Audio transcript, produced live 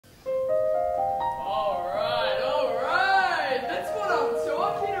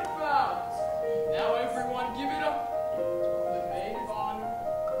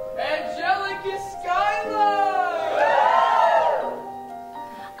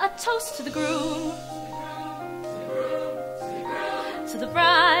A toast to the groom, to the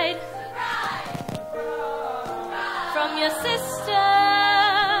bride, from your sister,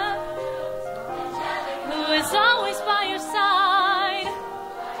 who is always by your side,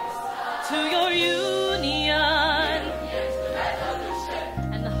 to your union,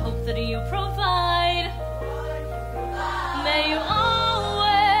 and the hope that you provide. May you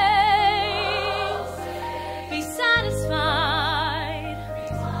always be satisfied.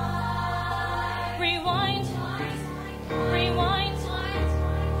 Rewind, rewind,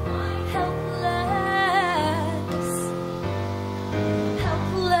 helpless,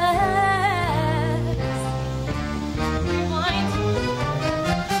 helpless. Rewind.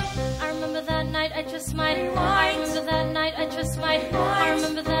 I remember that night, I just might. I remember that night, I just might. I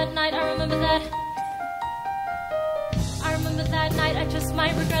remember that night, I remember that. I remember that night, I just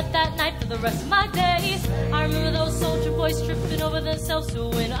might regret that night for the rest of my days. I remember those soldier boys tripping over themselves to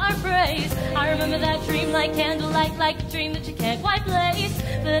win our praise. I remember that dream like candlelight, like a dream that you can't quite place.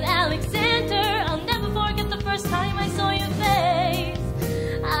 But Alexander, I'll never forget the first time I saw your face.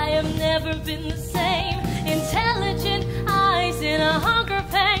 I have never been the same. Intelligent eyes in a hunger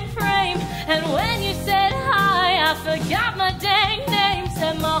pang frame. And when you said hi, I forgot my dang name.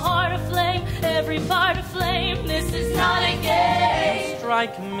 Set my heart aflame, every part aflame. This is not a game.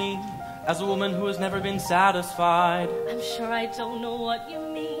 Strike me as a woman who has never been satisfied. I'm sure I don't know what you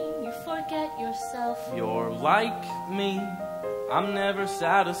mean. You forget yourself. You're like me, I'm never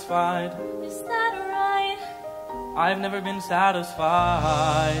satisfied. Is that right? I've never been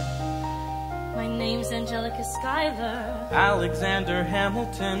satisfied. My name's Angelica Schuyler. Alexander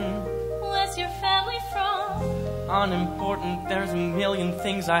Hamilton. Where's your family from? Unimportant, there's a million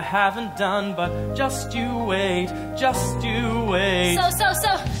things I haven't done, but just you wait, just you wait. So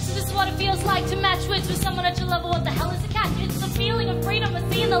this is what it feels like to match wits with someone at your level. What the hell is a catch? It's the feeling of freedom of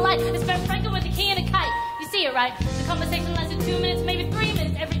seeing the light. It's Ben Franklin with a key and a kite. You see it, right? The conversation lasted 2 minutes, maybe 3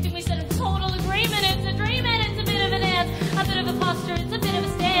 minutes. Everything we said in total agreement. It's a dream and it's a bit of a dance, a bit of a posture, it's a bit of a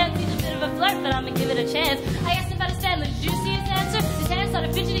stance. He's a bit of a flirt, but I'ma give it a chance. I asked him about his Stanley. Did you see his answer? His hands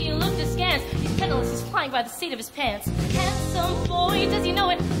started fidgety and looked askance. He's penniless, he's flying by the seat of his pants. Handsome boy, does he know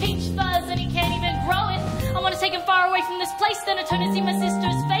it? Peach fuzz and he can't even grow it. I want to take him far away from this place, then I turn and see my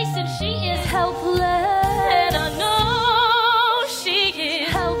sister's face, and she is helpless. And I know she is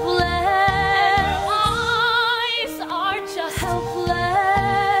helpless. And her eyes are just helpless.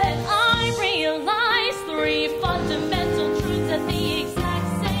 And I realize 3 fundamental truths at the exact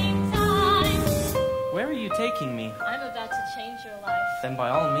same time. Where are you taking me? I'm about to change your life. Then by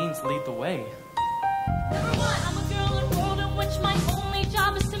all means lead the way. Number 1, I'm a girl in a world in which my only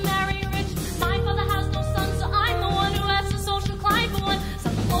job is to marry rich. My father has no son, so I'm the one who has the social climb for one. So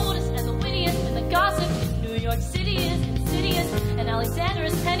I'm the oldest and the wittiest, and the gossip in New York City is insidious. And Alexander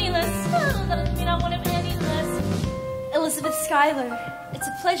is penniless. That doesn't mean I want him any less. Elizabeth Schuyler, it's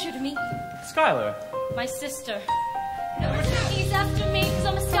a pleasure to meet you. Schuyler. My sister. Number 2, he's after me, cause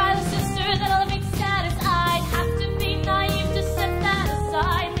I'm a Schuyler sister that elevates status. I'd have to be naive to set that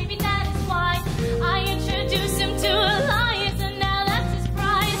aside. Maybe that is why I introduced him to Elias, and now that's his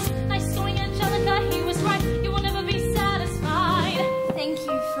prize. Nice going, Angelica, he was right. You will never be satisfied. Thank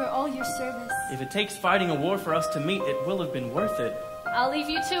you for all your service. If it takes fighting a war for us to meet, it will have been worth it. I'll leave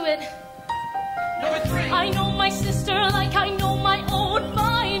you to it. Number 3. I know my sister like I know my own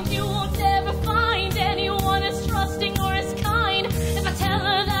mind. You won't ever find anyone as trusting or as kind. If I tell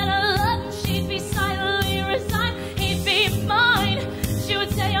her that I love him, she'd be silently resigned. He'd be mine. She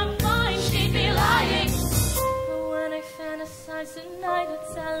would say I'm fine. She'd be lying. But when I fantasize at night,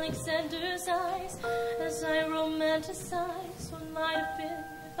 it's Alexander's eyes as I romanticize what might have been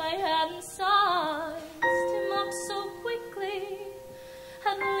if I hadn't sized him up so quickly.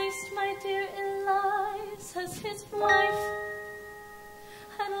 At least, my dear Elias has his wife.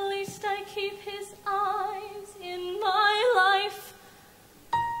 At least I keep his eyes.